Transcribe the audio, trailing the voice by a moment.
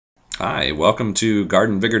Hi, welcome to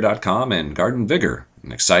GardenVigor.com and Garden Vigor,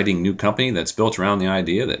 an exciting new company that's built around the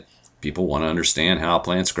idea that people want to understand how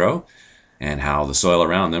plants grow and how the soil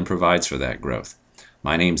around them provides for that growth.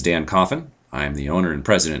 My name's Dan Coffin. I'm the owner and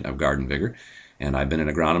president of Garden Vigor, and I've been an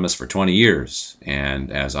agronomist for 20 years.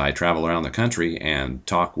 And as I travel around the country and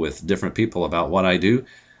talk with different people about what I do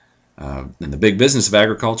in the big business of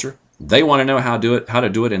agriculture, they want to know how to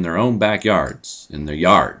do it in their own backyards, in their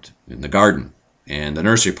yard, in the garden, and the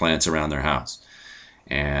nursery plants around their house.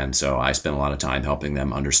 And so I spend a lot of time helping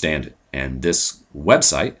them understand it. And this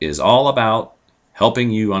website is all about helping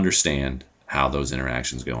you understand how those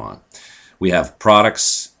interactions go on. We have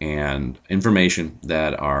products and information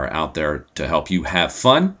that are out there to help you have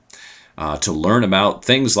fun, to learn about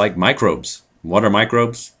things like microbes. What are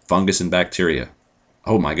microbes? Fungus and bacteria.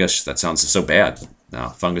 Oh my gosh, that sounds so bad. Now,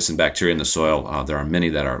 fungus and bacteria in the soil, there are many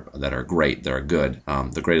that are great, that are good,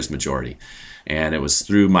 the greatest majority. And it was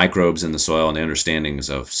through microbes in the soil and the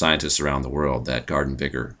understandings of scientists around the world that Garden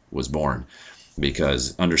Vigor was born.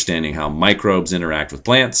 Because understanding how microbes interact with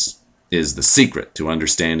plants is the secret to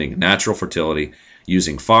understanding natural fertility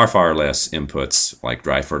using far, far less inputs like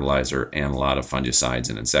dry fertilizer and a lot of fungicides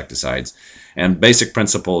and insecticides. And basic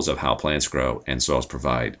principles of how plants grow and soils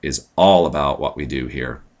provide is all about what we do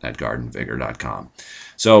here at GardenVigor.com.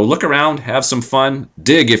 So look around, have some fun,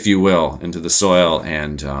 dig, if you will, into the soil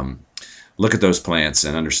and look at those plants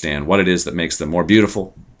and understand what it is that makes them more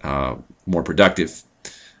beautiful, more productive,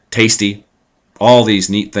 tasty, all these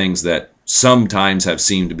neat things that sometimes have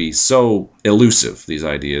seemed to be so elusive, these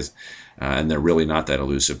ideas, and they're really not that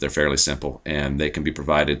elusive. They're fairly simple, and they can be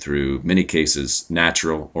provided through, many cases,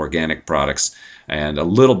 natural, organic products, and a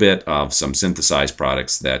little bit of some synthesized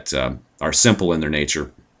products that are simple in their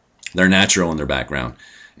nature, they're natural in their background,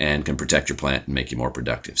 and can protect your plant and make you more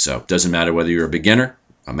productive. So it doesn't matter whether you're a beginner,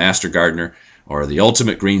 a master gardener, or the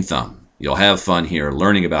ultimate green thumb. You'll have fun here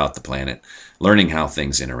learning about the planet, learning how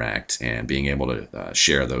things interact, and being able to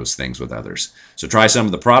share those things with others. So try some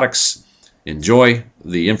of the products, enjoy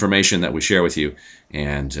the information that we share with you,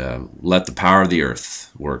 and let the power of the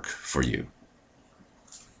earth work for you.